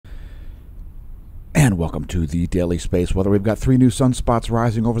And welcome to the Daily Space Weather. We've got 3 new sunspots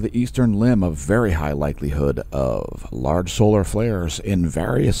rising over the eastern limb, a very high likelihood of large solar flares in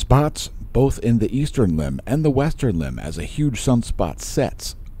various spots, both in the eastern limb and the western limb, as a huge sunspot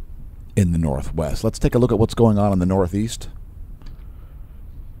sets in the northwest. Let's take a look at what's going on in the northeast.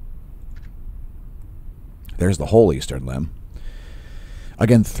 There's the whole eastern limb.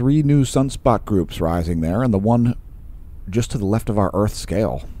 Again, 3 new sunspot groups rising there, and the one just to the left of our Earth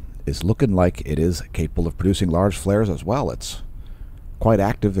scale is looking like it is capable of producing large flares as well. It's quite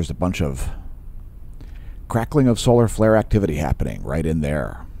active. There's a bunch of crackling of solar flare activity happening right in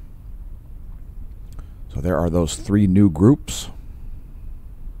there. So there are those 3 new groups.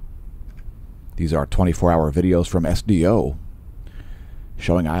 These are 24-hour videos from SDO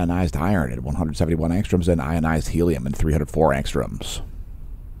showing ionized iron at 171 angstroms and ionized helium at 304 angstroms.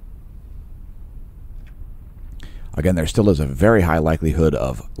 Again, there still is a very high likelihood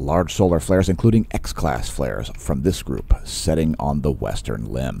of large solar flares, including X-class flares from this group, setting on the western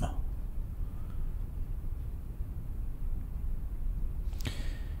limb.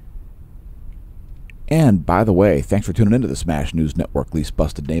 And, by the way, thanks for tuning into the Smash News Network Least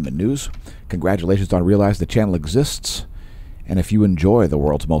Busted Name in News. Congratulations on realizing the channel exists. And if you enjoy the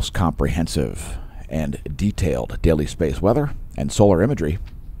world's most comprehensive and detailed daily space weather and solar imagery,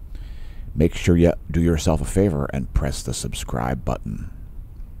 make sure you do yourself a favor and press the subscribe button.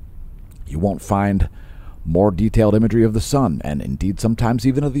 You won't find more detailed imagery of the sun, and indeed sometimes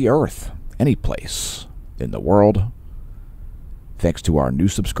even of the Earth, any place in the world, thanks to our new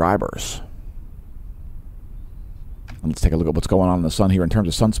subscribers. And let's take a look at what's going on in the sun here in terms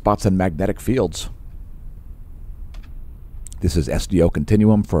of sunspots and magnetic fields. This is SDO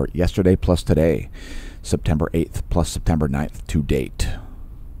Continuum for yesterday plus today, September 8th plus September 9th to date.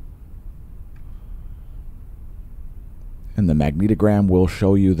 And the magnetogram will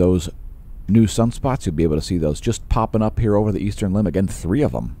show you those new sunspots. You'll be able to see those just popping up here over the eastern limb. Again, 3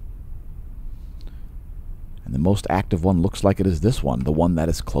 of them. And the most active one looks like it is this one, the one that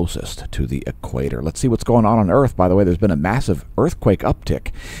is closest to the equator. Let's see what's going on Earth. By the way, there's been a massive earthquake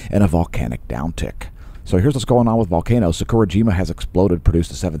uptick and a volcanic downtick. So here's what's going on with volcanoes. Sakurajima has exploded,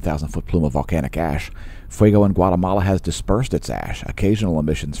 produced a 7,000-foot plume of volcanic ash. Fuego in Guatemala has dispersed its ash. Occasional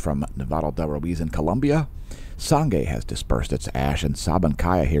emissions from Nevado del Ruiz in Colombia. Sangay has dispersed its ash, and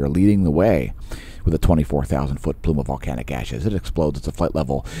Sabancaya here leading the way with a 24,000-foot plume of volcanic ash. As it explodes, it's a flight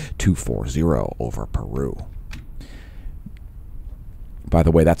level 240 over Peru. By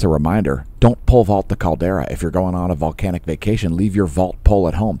the way, that's a reminder. Don't pole vault the caldera. If you're going on a volcanic vacation, leave your vault pole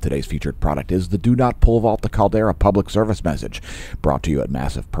at home. Today's featured product is the Do Not Pole Vault the Caldera public service message, brought to you at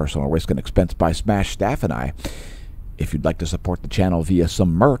massive personal risk and expense by Smash staff and I. If you'd like to support the channel via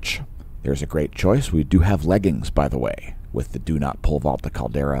some merch, there's a great choice. We do have leggings, by the way, with the Do Not Pole Vault the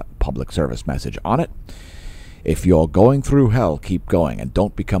Caldera public service message on it. If you're going through hell, keep going, and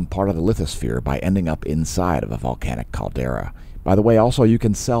don't become part of the lithosphere by ending up inside of a volcanic caldera. By the way, also you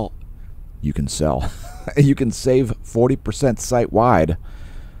can save 40% site-wide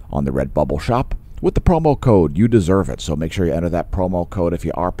on the Redbubble shop with the promo code You Deserve It. So make sure you enter that promo code if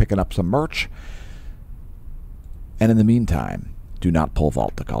you are picking up some merch. And in the meantime, do not pole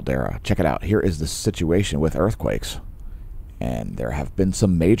vault the caldera. Check it out. Here is the situation with earthquakes. And there have been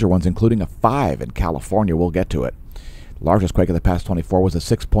some major ones, including a 5 in California. We'll get to it. The largest quake of the past 24 was a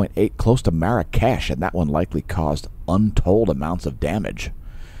 6.8 close to Marrakesh, and that one likely caused untold amounts of damage,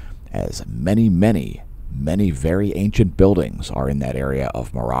 as many very ancient buildings are in that area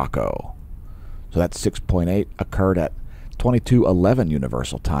of Morocco. So that 6.8 occurred at 22:11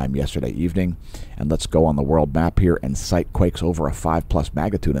 Universal Time yesterday evening. And let's go on the world map here and cite quakes over a 5+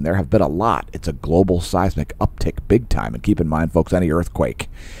 magnitude, and there have been a lot. It's a global seismic uptick big time, and keep in mind, folks, any earthquake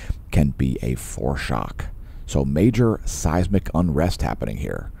can be a foreshock. So major seismic unrest happening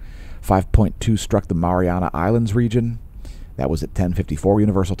here. 5.2 struck the Mariana Islands region. That was at 10:54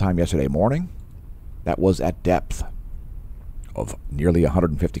 Universal Time yesterday morning. That was at depth of nearly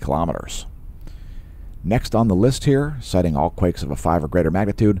 150 kilometers. Next on the list here, citing all quakes of a 5 or greater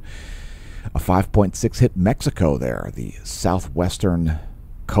magnitude, a 5.6 hit Mexico there, the southwestern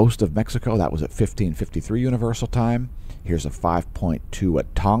coast of Mexico. That was at 15:53 Universal Time. Here's a 5.2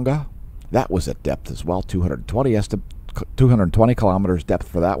 at Tonga. That was at depth as well, 220 kilometers depth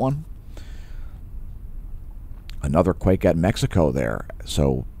for that one. Another quake at Mexico there.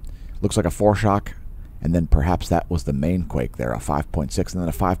 So looks like a foreshock, and then perhaps that was the main quake there, a 5.6, and then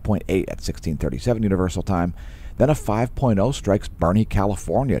a 5.8 at 16:37 Universal Time. Then a 5.0 strikes Bernie,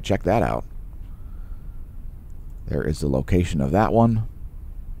 California. Check that out. There is the location of that one.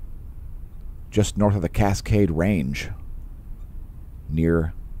 Just north of the Cascade Range,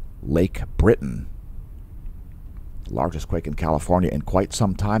 near Lake Britain Largest quake in California in quite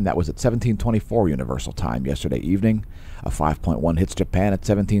some time. That was at 1724 Universal Time yesterday evening. A 5.1 hits Japan at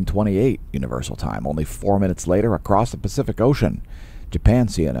 1728 Universal Time. Only 4 minutes later, across the Pacific Ocean, Japan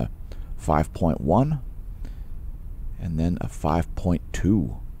seeing a 5.1 and then a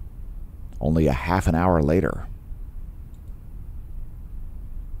 5.2 only a half an hour later.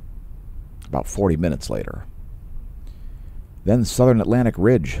 About 40 minutes later. Then Southern Atlantic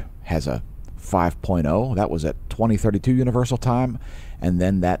Ridge has a 5.0. That was at 2032 Universal Time. And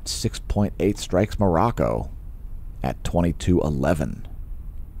then that 6.8 strikes Morocco at 2211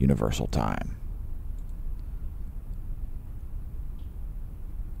 Universal Time.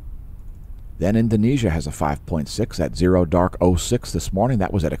 Then Indonesia has a 5.6 at 0 dark 06 this morning.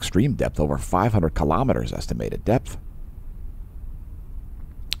 That was at extreme depth, over 500 kilometers estimated depth.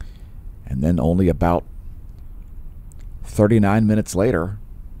 And then only about 39 minutes later,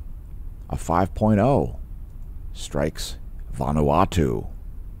 a 5.0 strikes Vanuatu.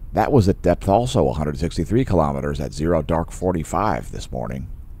 That was at depth also 163 kilometers at 0 dark 45 this morning.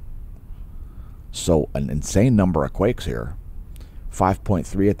 So an insane number of quakes here.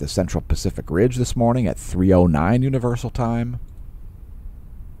 5.3 at the Central Pacific Ridge this morning at 3:09 Universal Time.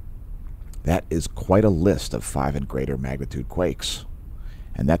 That is quite a list of 5 and greater magnitude quakes.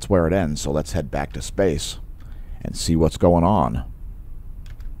 And that's where it ends, so let's head back to space and see what's going on.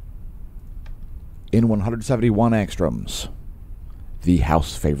 In 171 angstroms, the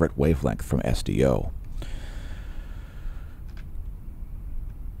house favorite wavelength from SDO.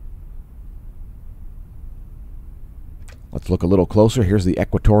 Let's look a little closer. Here's the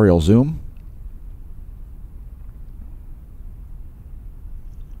equatorial zoom.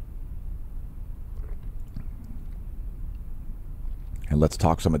 And let's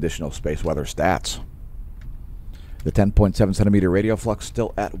talk some additional space weather stats. The 10.7 centimeter radial flux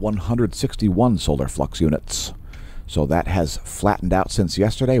still at 161 solar flux units. So that has flattened out since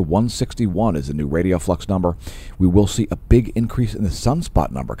yesterday. 161 is the new radial flux number. We will see a big increase in the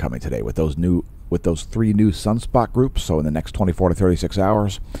sunspot number coming today with those 3 new sunspot groups. So in the next 24 to 36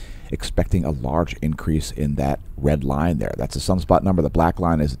 hours, expecting a large increase in that red line there. That's the sunspot number. The black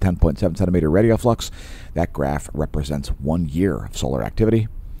line is a 10.7 centimeter radial flux. That graph represents 1 year of solar activity.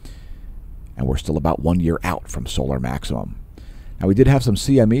 And we're still about 1 year out from solar maximum. Now, we did have some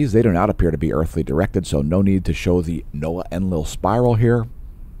CMEs. They do not appear to be earthly directed, so no need to show the NOAA-Enlil spiral here.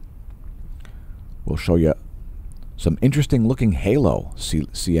 We'll show you some interesting looking halo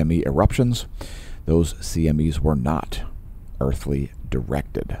CME eruptions. Those CMEs were not earthly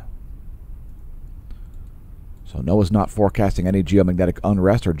directed. So NOAA's not forecasting any geomagnetic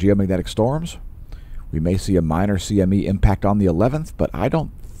unrest or geomagnetic storms. We may see a minor CME impact on the 11th, but I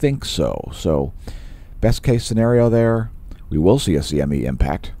don't think so. So best case scenario there, we will see a CME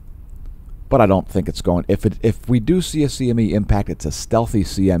impact, but I don't think it's going. If we do see a CME impact, it's a stealthy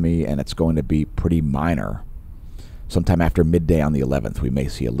CME, and it's going to be pretty minor. Sometime after midday on the 11th, we may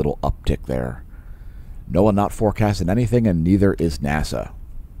see a little uptick there. NOAA not forecasting anything, and neither is NASA.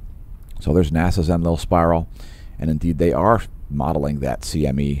 So there's NASA's Enlil spiral, and indeed they are modeling that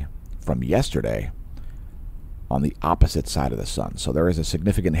CME from yesterday on the opposite side of the sun. So there is a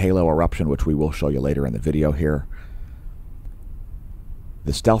significant halo eruption, which we will show you later in the video here.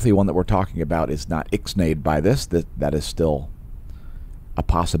 The stealthy one that we're talking about is not ixnayed by this. That is still a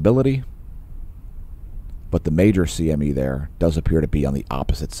possibility. But the major CME there does appear to be on the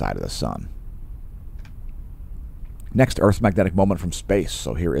opposite side of the sun. Next, Earth's magnetic moment from space.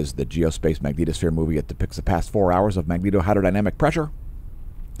 So here is the Geospace Magnetosphere movie. It depicts the past 4 hours of magnetohydrodynamic pressure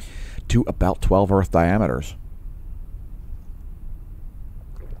to about 12 Earth diameters.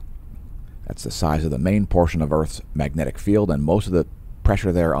 That's the size of the main portion of Earth's magnetic field, and most of the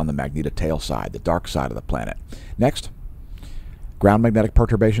pressure there on the magnetotail side, the dark side of the planet. Next, ground magnetic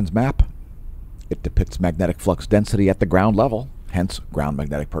perturbations map. It depicts magnetic flux density at the ground level, hence ground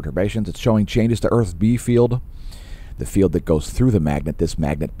magnetic perturbations. It's showing changes to Earth's B field, the field that goes through the magnet, this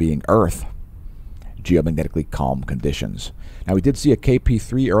magnet being Earth. Geomagnetically calm conditions. Now, we did see a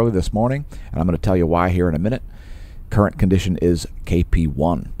KP3 early this morning, and I'm going to tell you why here in a minute. Current condition is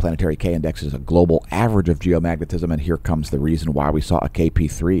KP1. Planetary K index is a global average of geomagnetism, and here comes the reason why we saw a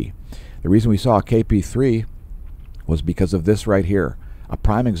KP3. The reason we saw a KP3 was because of this right here, a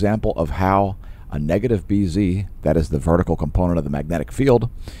prime example of how a negative BZ, that is the vertical component of the magnetic field,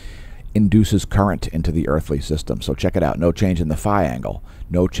 induces current into the earthly system. So check it out. No change in the phi angle,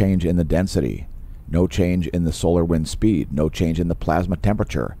 no change in the density, no change in the solar wind speed, no change in the plasma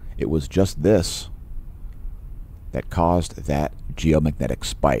temperature. It was just this that caused that geomagnetic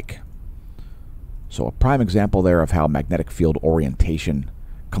spike. So a prime example there of how magnetic field orientation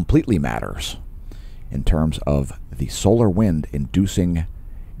completely matters. in terms of the solar wind inducing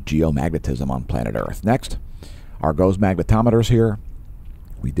geomagnetism on planet Earth. Next, our GOES magnetometers here.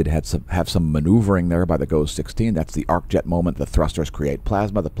 We did have some maneuvering there by the GOES 16. That's the arc jet moment. The thrusters create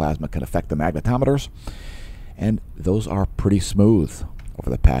plasma. The plasma can affect the magnetometers. And those are pretty smooth over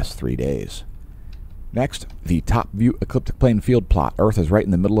the past 3 days. Next, the top view ecliptic plane field plot. Earth is right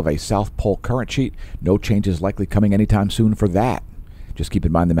in the middle of a south pole current sheet. No changes likely coming anytime soon for that. Just keep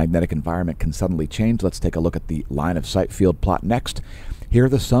in mind the magnetic environment can suddenly change. Let's take a look at the line of sight field plot next. Here,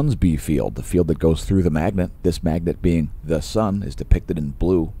 the sun's B field, the field that goes through the magnet. This magnet being the sun is depicted in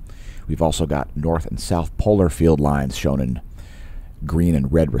blue. We've also got north and south polar field lines shown in green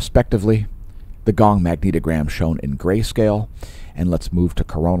and red respectively. The gong magnetogram shown in grayscale. And let's move to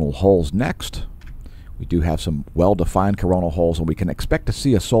coronal holes next. We do have some well-defined coronal holes, and we can expect to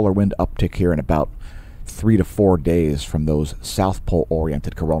see a solar wind uptick here in about 3 to 4 days from those South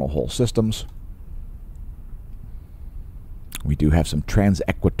Pole-oriented coronal hole systems. We do have some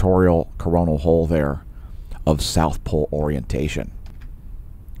trans-equatorial coronal hole there of South Pole orientation.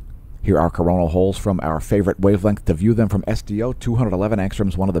 Here are coronal holes from our favorite wavelength. To view them from SDO, 211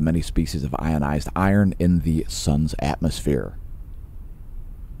 angstroms, one of the many species of ionized iron in the sun's atmosphere.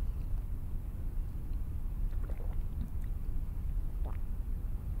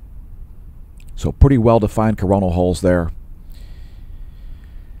 So pretty well-defined coronal holes there.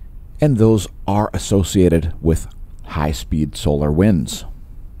 And those are associated with high-speed solar winds.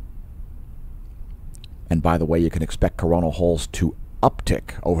 And by the way, you can expect coronal holes to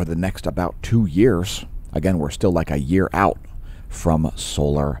uptick over the next about 2 years. Again, we're still like a year out from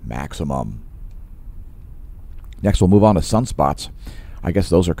solar maximum. Next, we'll move on to sunspots. I guess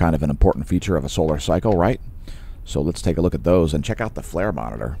those are kind of an important feature of a solar cycle, right? So let's take a look at those and check out the flare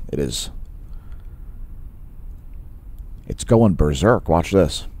monitor. It's going berserk. Watch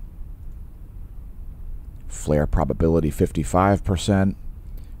this. Flare probability 55%,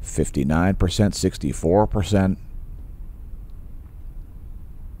 59%, 64%.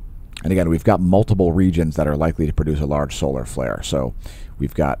 And again, we've got multiple regions that are likely to produce a large solar flare. So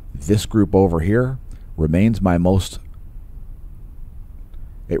we've got this group over here. It remains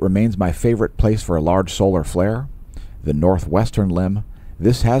my favorite place for a large solar flare. The northwestern limb.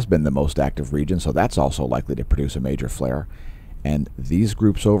 This has been the most active region, so that's also likely to produce a major flare. And these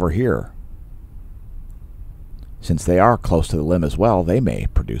groups over here, since they are close to the limb as well, they may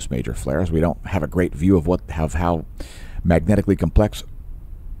produce major flares. We don't have a great view of how magnetically complex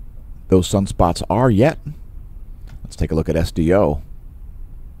those sunspots are yet. Let's take a look at SDO.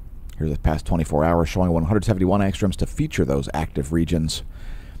 Here's the past 24 hours showing 171 angstroms to feature those active regions.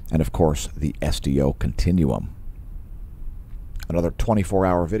 And of course, the SDO continuum. Another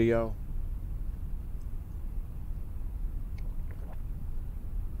 24-hour video.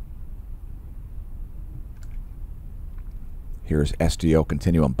 Here's SDO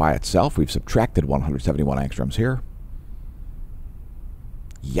continuum by itself. We've subtracted 171 angstroms here.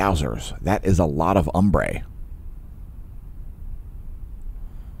 Yowzers, that is a lot of umbre.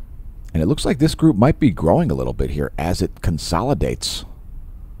 And it looks like this group might be growing a little bit here as it consolidates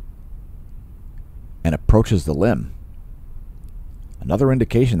and approaches the limb. Another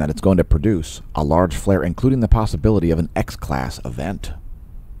indication that it's going to produce a large flare, including the possibility of an X-class event.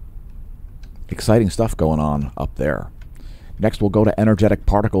 Exciting stuff going on up there. Next, we'll go to energetic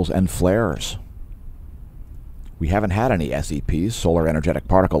particles and flares. We haven't had any SEPs, solar energetic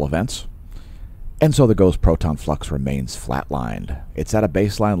particle events, and so the GOES proton flux remains flatlined. It's at a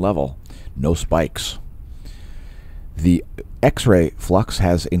baseline level, no spikes. The X-ray flux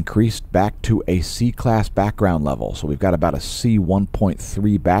has increased back to a C-class background level. So we've got about a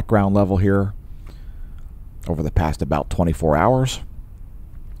C1.3 background level here over the past about 24 hours.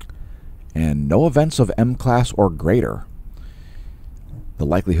 And no events of M-class or greater. The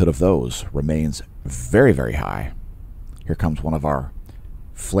likelihood of those remains very, very high. Here comes one of our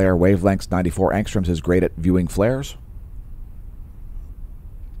flare wavelengths. 94 angstroms is great at viewing flares.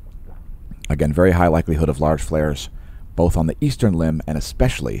 Again, very high likelihood of large flares, both on the eastern limb and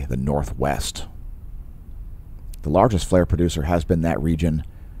especially the northwest. The largest flare producer has been that region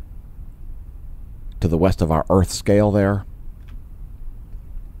to the west of our Earth scale there.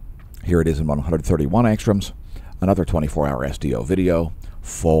 Here it is in 131 angstroms. Another 24-hour SDO video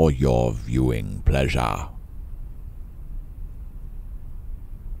for your viewing pleasure.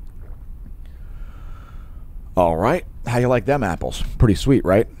 All right, how you like them apples? Pretty sweet,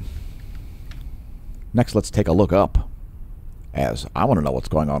 right? Next, let's take a look up, as I want to know what's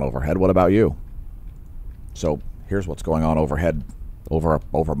going on overhead. What about you? So here's what's going on overhead,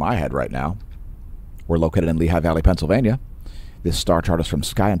 over my head right now. We're located in Lehigh Valley, Pennsylvania. This star chart is from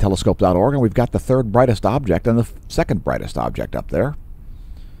skyandtelescope.org, and we've got the third brightest object and the second brightest object up there.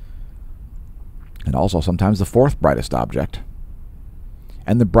 And also sometimes the fourth brightest object.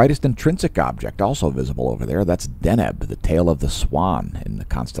 And the brightest intrinsic object also visible over there. That's Deneb, the tail of the swan in the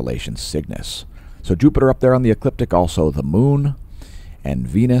constellation Cygnus. So Jupiter up there on the ecliptic, also the moon, and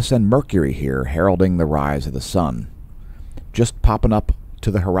Venus and Mercury here heralding the rise of the sun. Just popping up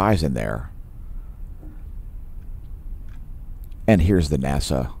to the horizon there. And here's the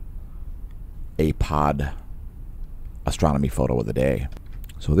NASA APOD astronomy photo of the day.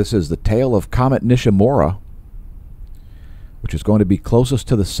 So this is the tail of Comet Nishimura, which is going to be closest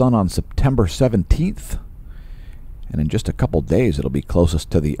to the sun on September 17th. And in just a couple days, it'll be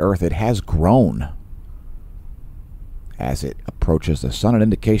closest to the Earth. It has grown as it approaches the sun, an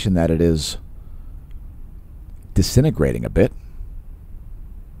indication that it is disintegrating a bit.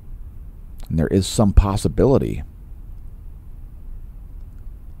 And there is some possibility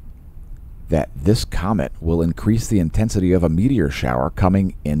that this comet will increase the intensity of a meteor shower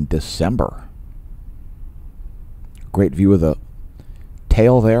coming in December. Great view of the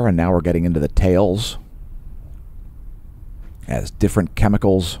tail there, and now we're getting into the tails as different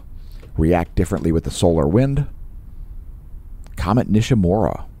chemicals react differently with the solar wind. Comet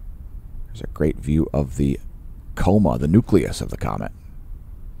Nishimura. There's a great view of the coma, the nucleus of the comet.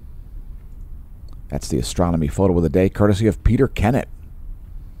 That's the astronomy photo of the day, courtesy of Peter Kennett.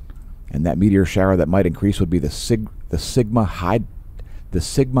 And that meteor shower that might increase would be the Sigma Hydrids.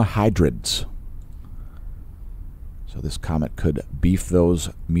 So this comet could beef those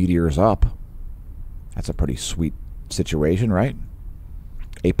meteors up. That's a pretty sweet situation, right?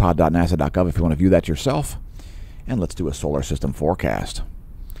 apod.nasa.gov if you want to view that yourself. And let's do a solar system forecast.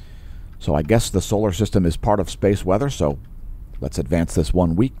 So I guess the solar system is part of space weather, so let's advance this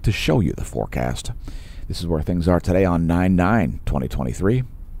 1 week to show you the forecast. This is where things are today on 9/9/2023.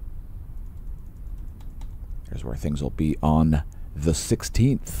 Here's where things will be on the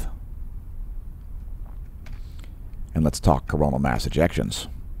 16th. And let's talk coronal mass ejections.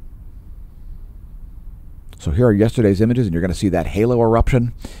 So here are yesterday's images, and you're going to see that halo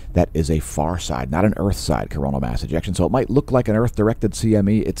eruption. That is a far side, not an Earth side coronal mass ejection. So it might look like an Earth-directed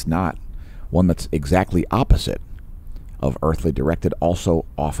CME. It's not. One that's exactly opposite of earthly directed also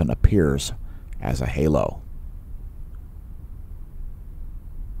often appears as a halo.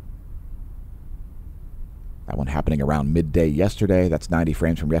 That one happening around midday yesterday. That's 90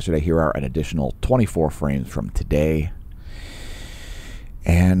 frames from yesterday. Here are an additional 24 frames from today.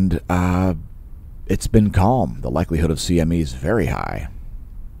 And it's been calm. The likelihood of CME is very high.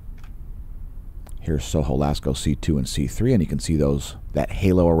 Here's Soho Lasco C2 and C3, and you can see that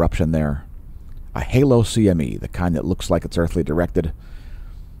halo eruption there. A halo CME, the kind that looks like it's earthly directed.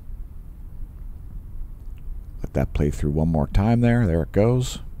 Let that play through one more time there. There it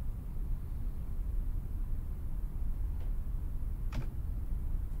goes.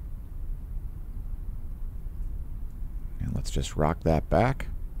 And let's just rock that back.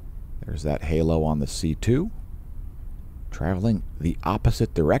 There's that halo on the C2, traveling the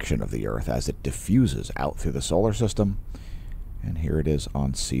opposite direction of the Earth as it diffuses out through the solar system. And here it is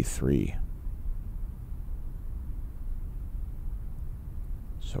on C3.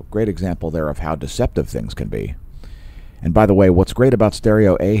 So great example there of how deceptive things can be. And by the way, what's great about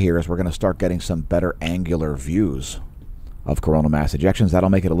stereo A here is we're going to start getting some better angular views of coronal mass ejections. That'll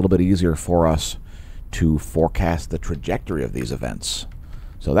make it a little bit easier for us to forecast the trajectory of these events.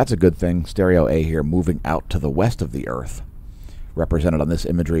 So that's a good thing. Stereo A here moving out to the west of the Earth, represented on this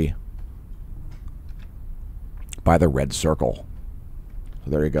imagery by the red circle.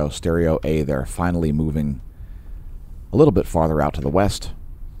 So there you go, stereo A there, finally moving a little bit farther out to the west.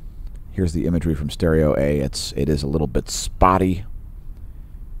 Here's the imagery from stereo A. It is a little bit spotty.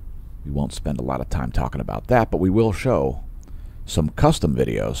 We won't spend a lot of time talking about that, but we will show some custom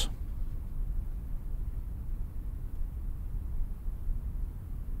videos.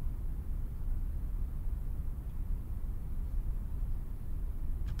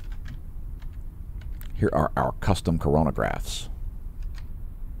 Here are our custom coronagraphs.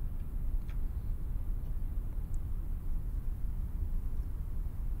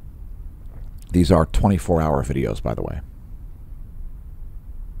 These are 24-hour videos, by the way.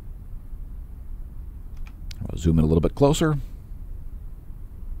 I'll zoom in a little bit closer.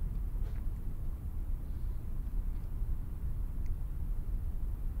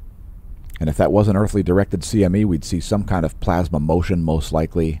 And if that was an earthly directed CME, we'd see some kind of plasma motion, most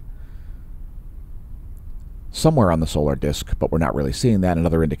likely somewhere on the solar disk, but we're not really seeing that.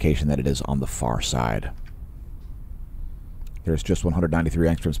 Another indication that it is on the far side. There's just 193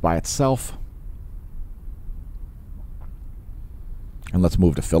 angstroms by itself. And let's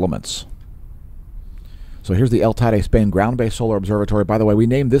move to filaments. So here's the El Teide, Spain ground-based solar observatory. By the way, we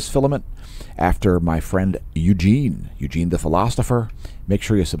named this filament after my friend Eugene the philosopher. Make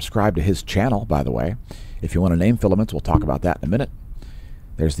sure you subscribe to his channel, by the way. If you want to name filaments, we'll talk about that in a minute.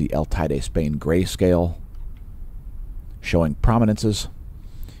 There's the El Teide, Spain grayscale showing prominences.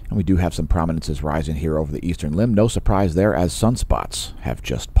 And we do have some prominences rising here over the eastern limb. No surprise there, as sunspots have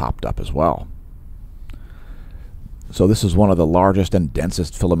just popped up as well. So this is one of the largest and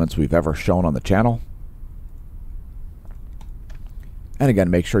densest filaments we've ever shown on the channel. And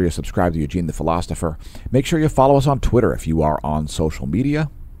again, make sure you subscribe to Eugene the philosopher. Make sure you follow us on Twitter if you are on social media.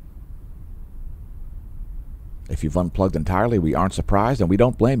 If you've unplugged entirely, we aren't surprised, and we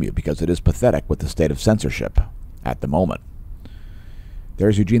don't blame you, because it is pathetic with the state of censorship at the moment.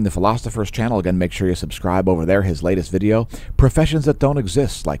 There's Eugene the philosopher's channel. Again, make sure you subscribe over there. His latest video, professions that don't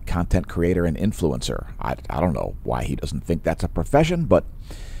exist, like content creator and influencer. I don't know why he doesn't think that's a profession, but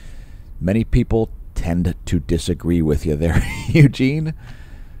many people tend to disagree with you there, Eugene.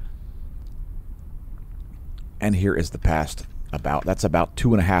 And here is the past that's about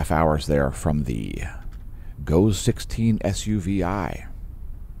 2.5 hours there from the GOES 16 SUVI.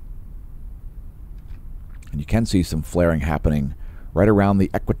 And you can see some flaring happening right around the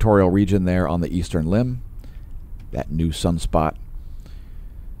equatorial region there on the eastern limb. That new sunspot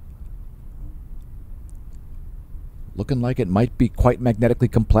looking like it might be quite magnetically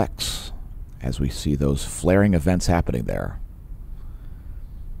complex as we see those flaring events happening there.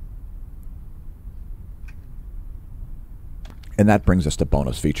 And that brings us to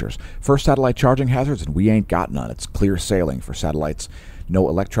bonus features. First, satellite charging hazards, and we ain't got none. It's clear sailing for satellites. No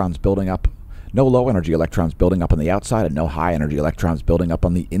electrons building up. No low-energy electrons building up on the outside, and no high-energy electrons building up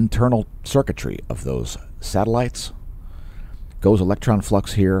on the internal circuitry of those satellites. GOES electron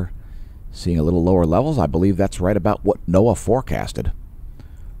flux here, seeing a little lower levels. I believe that's right about what NOAA forecasted.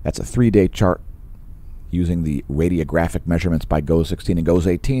 That's a 3-day chart using the radiographic measurements by GOES 16 and GOES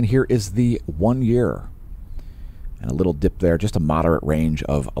 18. Here is the 1 year. And a little dip there, just a moderate range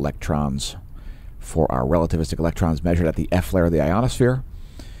of electrons for our relativistic electrons measured at the F layer of the ionosphere.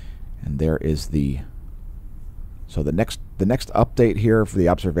 And there is the next update here for the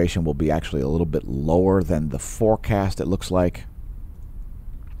observation will be actually a little bit lower than the forecast, it looks like.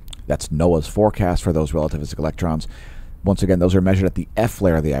 That's NOAA's forecast for those relativistic electrons. Once again, those are measured at the F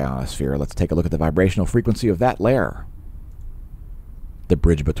layer of the ionosphere. Let's take a look at the vibrational frequency of that layer, the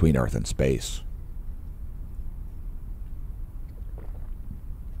bridge between Earth and space.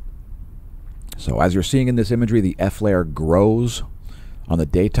 So as you're seeing in this imagery, the F layer grows on the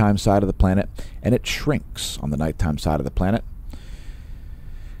daytime side of the planet, and it shrinks on the nighttime side of the planet.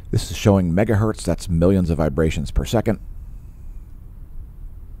 This is showing megahertz, that's millions of vibrations per second.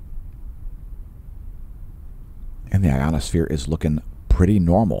 And the ionosphere is looking pretty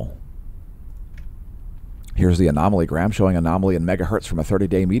normal. Here's the anomalygram showing anomaly in megahertz from a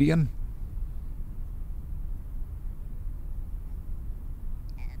 30-day median.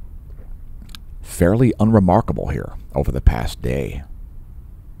 Fairly unremarkable here over the past day.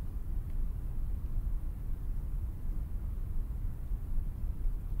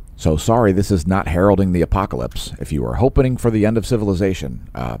 So sorry, this is not heralding the apocalypse. If you were hoping for the end of civilization,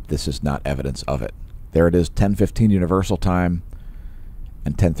 this is not evidence of it. There it is, 10:15 universal time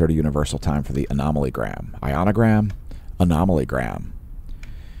and 10:30 universal time for the anomalygram. Ionogram, anomalygram.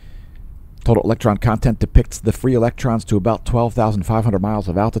 Total electron content depicts the free electrons to about 12,500 miles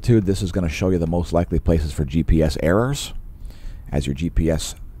of altitude. This is going to show you the most likely places for GPS errors. As your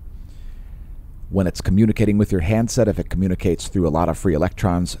GPS, when it's communicating with your handset, if it communicates through a lot of free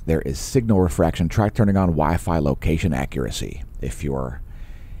electrons, there is signal refraction. Try turning on Wi-Fi location accuracy. If your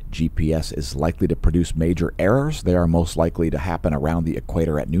GPS is likely to produce major errors, they are most likely to happen around the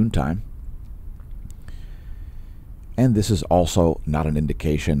equator at noontime. And this is also not an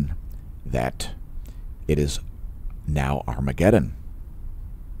indication that it is now Armageddon.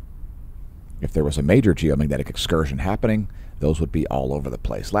 If there was a major geomagnetic excursion happening, those would be all over the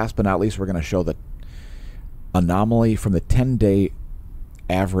place. Last but not least, we're going to show the anomaly from the 10-day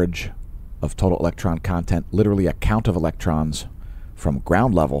average of total electron content, literally a count of electrons from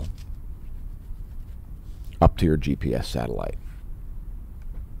ground level up to your GPS satellite.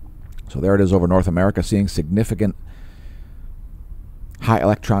 So there it is over North America, seeing significant high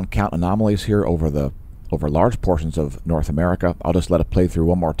electron count anomalies here over large portions of North America. I'll just let it play through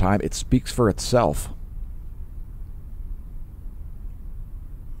one more time. It speaks for itself.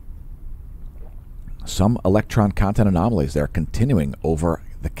 Some electron content anomalies there continuing over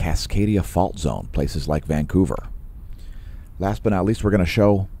the Cascadia fault zone, places like Vancouver. Last but not least, we're going to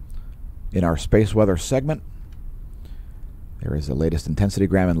show in our space weather segment There is the latest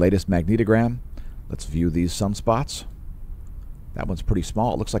intensitygram and latest magnetogram. Let's view these sunspots. That one's pretty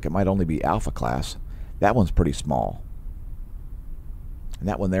small. It looks like it might only be alpha class. That one's pretty small. And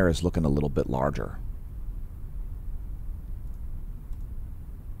that one there is looking a little bit larger.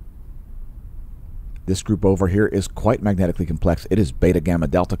 This group over here is quite magnetically complex. It is beta gamma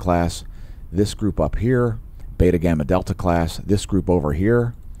delta class. This group up here, beta gamma delta class. This group over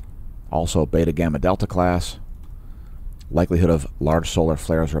here, also beta gamma delta class. Likelihood of large solar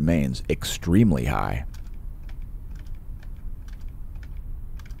flares remains extremely high.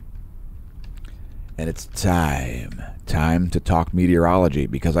 And it's time to talk meteorology,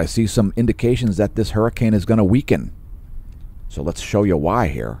 because I see some indications that this hurricane is going to weaken. So let's show you why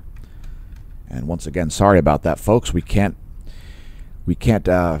here. And once again, sorry about that, folks. We can't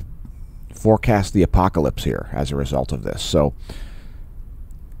forecast the apocalypse here as a result of this. So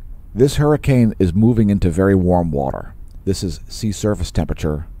this hurricane is moving into very warm water. This is sea surface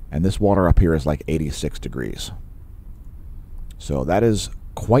temperature, and this water up here is like 86 degrees. So that is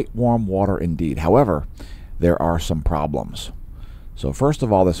quite warm water indeed. However, there are some problems. So first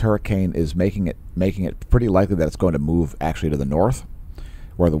of all, this hurricane is making it pretty likely that it's going to move actually to the north,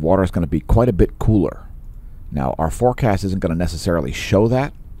 where the water is going to be quite a bit cooler. Now, our forecast isn't going to necessarily show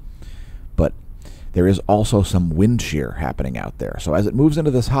that, but there is also some wind shear happening out there. So as it moves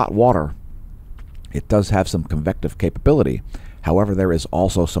into this hot water, it does have some convective capability. However, there is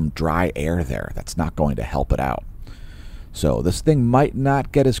also some dry air there that's not going to help it out. So this thing might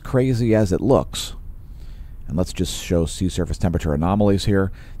not get as crazy as it looks. And let's just show sea surface temperature anomalies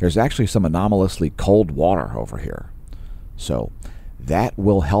here. There's actually some anomalously cold water over here. So that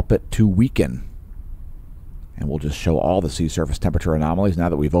will help it to weaken. And we'll just show all the sea surface temperature anomalies now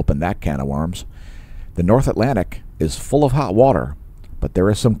that we've opened that can of worms. The North Atlantic is full of hot water, but there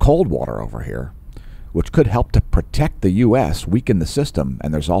is some cold water over here, which could help to protect the U.S., weaken the system.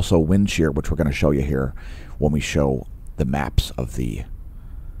 And there's also wind shear, which we're going to show you here when we show the maps of the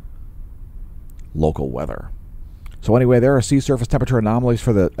local weather. So anyway, there are sea surface temperature anomalies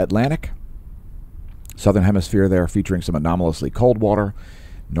for the Atlantic. Southern hemisphere there featuring some anomalously cold water.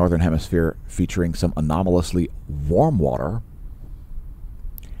 Northern hemisphere featuring some anomalously warm water.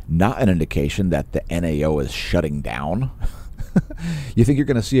 Not an indication that the NAO is shutting down. You think you're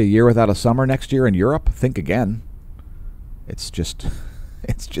going to see a year without a summer next year in Europe? Think again. It's just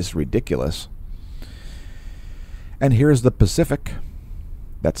ridiculous. And here's the Pacific.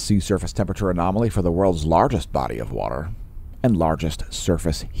 That's sea surface temperature anomaly for the world's largest body of water and largest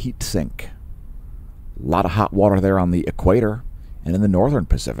surface heat sink. A lot of hot water there on the equator and in the northern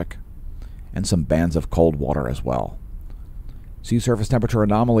Pacific, and some bands of cold water as well. Sea surface temperature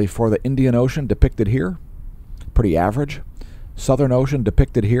anomaly for the Indian Ocean depicted here. Pretty average. Southern Ocean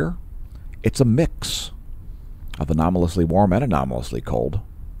depicted here. It's a mix of anomalously warm and anomalously cold.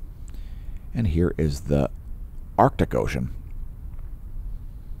 And here is the Arctic Ocean.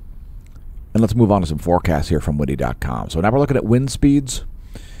 And let's move on to some forecasts here from windy.com. So now we're looking at wind speeds.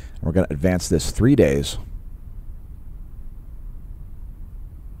 We're going to advance this 3 days.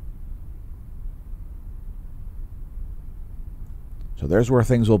 So there's where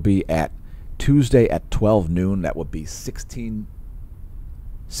things will be at Tuesday at 12 noon. That would be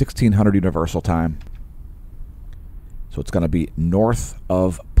 1600 Universal Time. So it's going to be north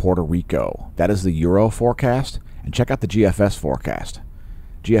of Puerto Rico. That is the Euro forecast. And check out the GFS forecast.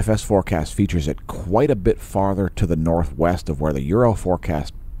 GFS forecast features it quite a bit farther to the northwest of where the Euro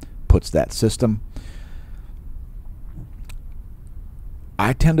forecast puts that system.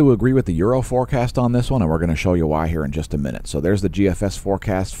 I tend to agree with the Euro forecast on this one, and we're going to show you why here in just a minute. So there's the GFS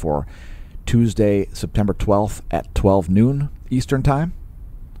forecast for Tuesday, September 12th at 12 noon Eastern Time,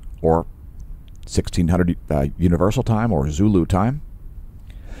 or 1600 Universal Time, or Zulu Time.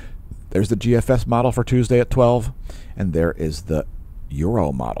 There's the GFS model for Tuesday at 12, and there is the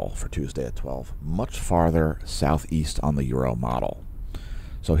Euro model for Tuesday at 12, much farther southeast on the Euro model.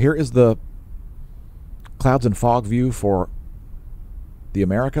 So here is the clouds and fog view for the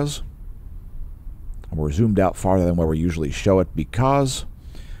Americas. And we're zoomed out farther than where we usually show it because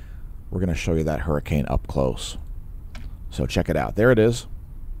we're going to show you that hurricane up close. So check it out. There it is.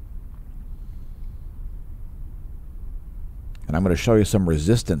 And I'm going to show you some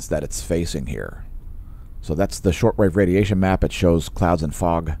resistance that it's facing here. So that's the shortwave radiation map. It shows clouds and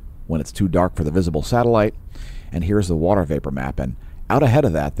fog when it's too dark for the visible satellite. And here's the water vapor map. And out ahead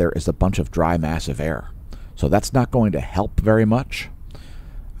of that, there is a bunch of dry, massive air. So that's not going to help very much.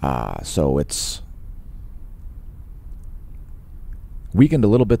 So it's weakened a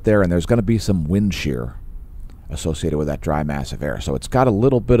little bit there, and there's going to be some wind shear associated with that dry, massive air. So it's got a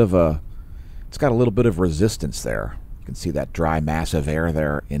little bit of resistance there. You can see that dry mass of air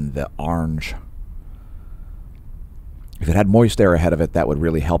there in the orange. If it had moist air ahead of it, that would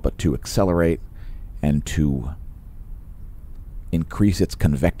really help it to accelerate and to increase its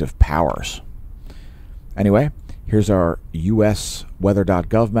convective powers. Anyway, here's our US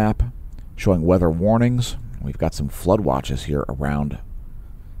weather.gov map showing weather warnings. We've got some flood watches here around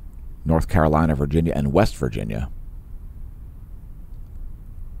North Carolina, Virginia, and West Virginia.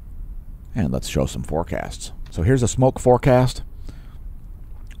 And let's show some forecasts. So here's a smoke forecast.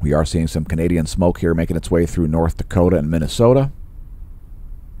 We are seeing some Canadian smoke here making its way through North Dakota and Minnesota.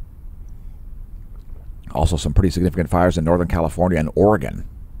 Also some pretty significant fires in Northern California and Oregon.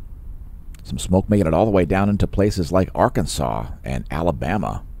 Some smoke making it all the way down into places like Arkansas and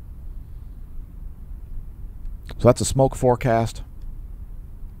Alabama. So that's a smoke forecast.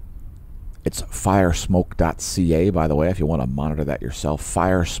 It's firesmoke.ca, by the way, if you want to monitor that yourself.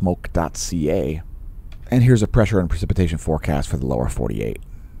 Firesmoke.ca. And here's a pressure and precipitation forecast for the lower 48.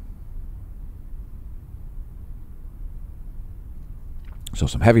 So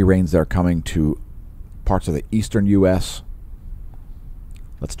some heavy rains there coming to parts of the eastern U.S.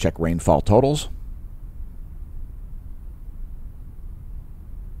 Let's check rainfall totals.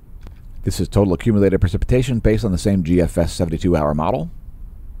 This is total accumulated precipitation based on the same GFS 72-hour model.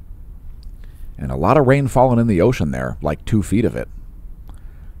 And a lot of rain falling in the ocean there, like 2 feet of it.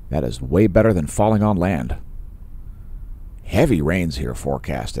 That is way better than falling on land. Heavy rains here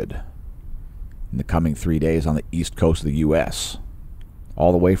forecasted in the coming 3 days on the east coast of the U.S.,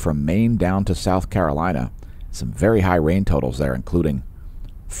 all the way from Maine down to South Carolina. Some very high rain totals there, including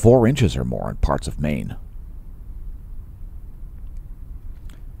 4 inches or more in parts of Maine.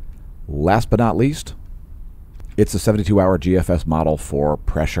 Last but not least, it's the 72-hour GFS model for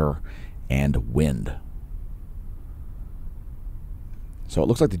pressure and wind. So it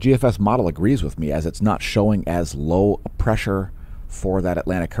looks like the GFS model agrees with me, as it's not showing as low a pressure for that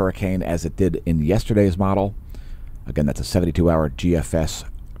Atlantic hurricane as it did in yesterday's model. Again, that's a 72-hour GFS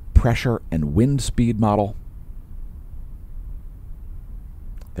pressure and wind speed model.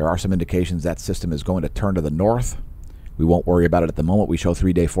 There are some indications that system is going to turn to the north. We won't worry about it at the moment. We show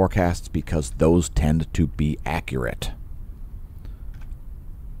 3-day forecasts because those tend to be accurate.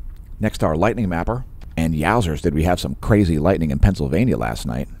 Next, our lightning mapper. And yowzers, did we have some crazy lightning in Pennsylvania last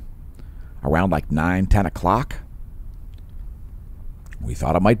night. Around like 9, 10 o'clock. We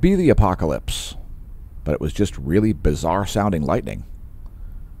thought it might be the apocalypse, but it was just really bizarre sounding lightning.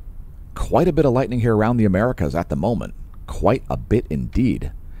 Quite a bit of lightning here around the Americas at the moment. Quite a bit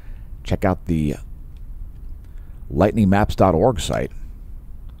indeed. Check out the lightningmaps.org site.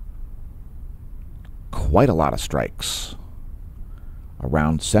 Quite a lot of strikes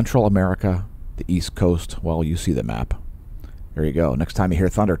around Central America, the East Coast. Well, you see the map. There you go. Next time you hear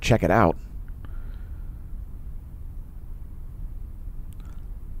thunder, check it out.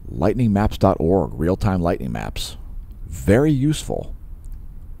 Lightningmaps.org, real-time lightning maps. Very useful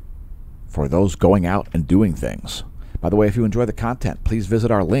for those going out and doing things. By the way, if you enjoy the content, please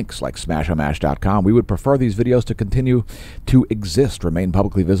visit our links like smashomash.com. We would prefer these videos to continue to exist, remain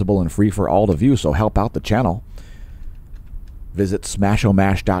publicly visible and free for all to view, so help out the channel. Visit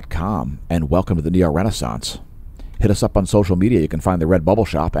smashomash.com and welcome to the Neo-Renaissance. Hit us up on social media. You can find the Red Bubble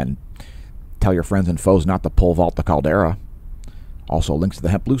Shop and tell your friends and foes not to pole vault the caldera. Also links to the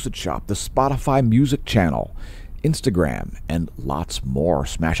Hemp Lucid Shop, the Spotify music channel, Instagram, and lots more.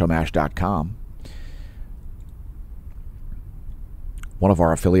 Smashomash.com. One of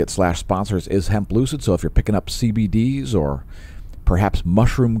our affiliate/sponsors is Hemp Lucid, so if you're picking up CBDs or perhaps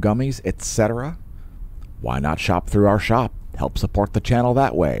mushroom gummies, etc., why not shop through our shop? Help support the channel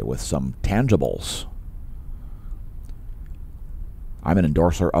that way with some tangibles. I'm an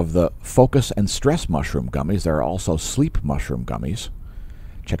endorser of the Focus and Stress mushroom gummies. There are also sleep mushroom gummies.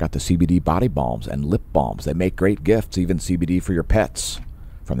 Check out the CBD body balms and lip balms. They make great gifts, even CBD for your pets.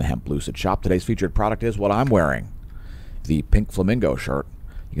 From the Hemp Lucid Shop, today's featured product is what I'm wearing, the Pink Flamingo shirt.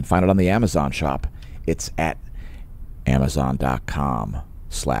 You can find it on the Amazon shop. It's at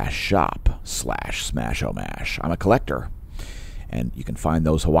amazon.com/shop/smashomash. I'm a collector, and you can find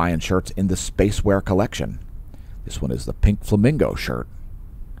those Hawaiian shirts in the Spacewear collection. This one is the Pink Flamingo shirt.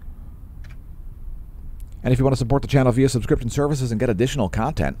 And if you want to support the channel via subscription services and get additional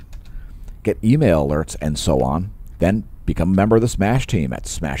content, get email alerts and so on, then become a member of the Smash Team at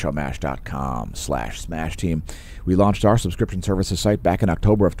smashomash.com/Smash Team. We launched our subscription services site back in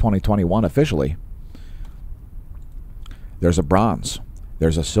October of 2021 officially. There's a bronze.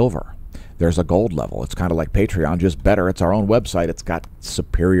 There's a silver. There's a gold level. It's kind of like Patreon, just better. It's our own website. It's got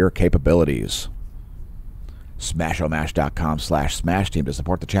superior capabilities. Smashomash.com/Smash Team to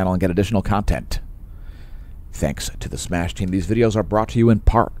support the channel and get additional content. Thanks to the Smash Team. These videos are brought to you in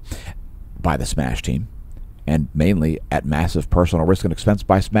part by the Smash Team, and mainly at massive personal risk and expense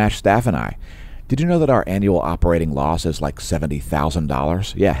by Smash staff and I. Did you know that our annual operating loss is like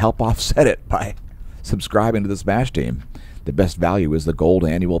 $70,000? Yeah, help offset it by subscribing to the Smash Team. The best value is the gold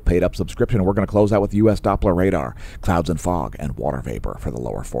annual paid-up subscription. We're going to close out with U.S. Doppler radar, clouds and fog, and water vapor for the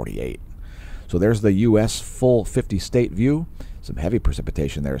lower 48. So there's the U.S. full 50-state view. Some heavy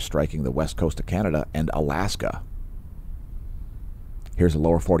precipitation there striking the west coast of Canada and Alaska. Here's the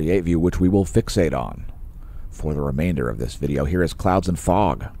lower 48 view, which we will fixate on for the remainder of this video. Here is clouds and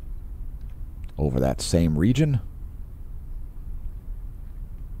fog over that same region.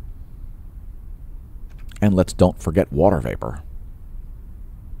 And let's don't forget water vapor.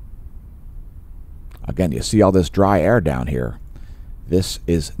 Again, you see all this dry air down here. This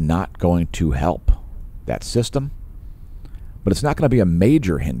is not going to help that system, but it's not going to be a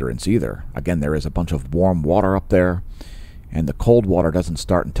major hindrance either. Again, there is a bunch of warm water up there, and the cold water doesn't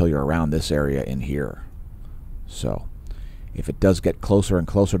start until you're around this area in here. So if it does get closer and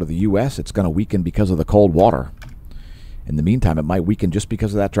closer to the U.S., it's going to weaken because of the cold water. In the meantime, it might weaken just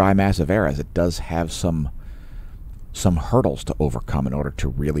because of that dry mass of air, as it does have some hurdles to overcome in order to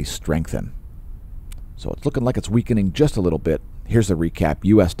really strengthen. So it's looking like it's weakening just a little bit. Here's the recap.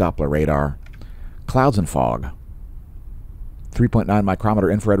 U.S. Doppler radar, clouds and fog, 3.9 micrometer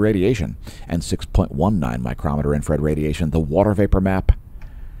infrared radiation, and 6.19 micrometer infrared radiation. The water vapor map.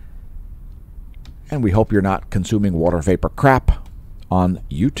 And we hope you're not consuming water vapor crap on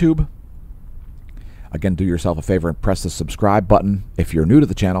YouTube. Again, do yourself a favor and press the subscribe button if you're new to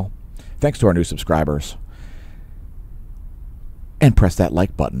the channel. Thanks to our new subscribers. And press that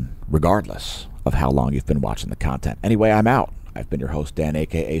like button, regardless of how long you've been watching the content. Anyway, I'm out. I've been your host, Dan,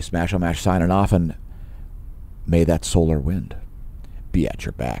 a.k.a. Smash-O-Mash, signing off, and may that solar wind be at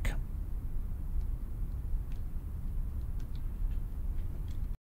your back.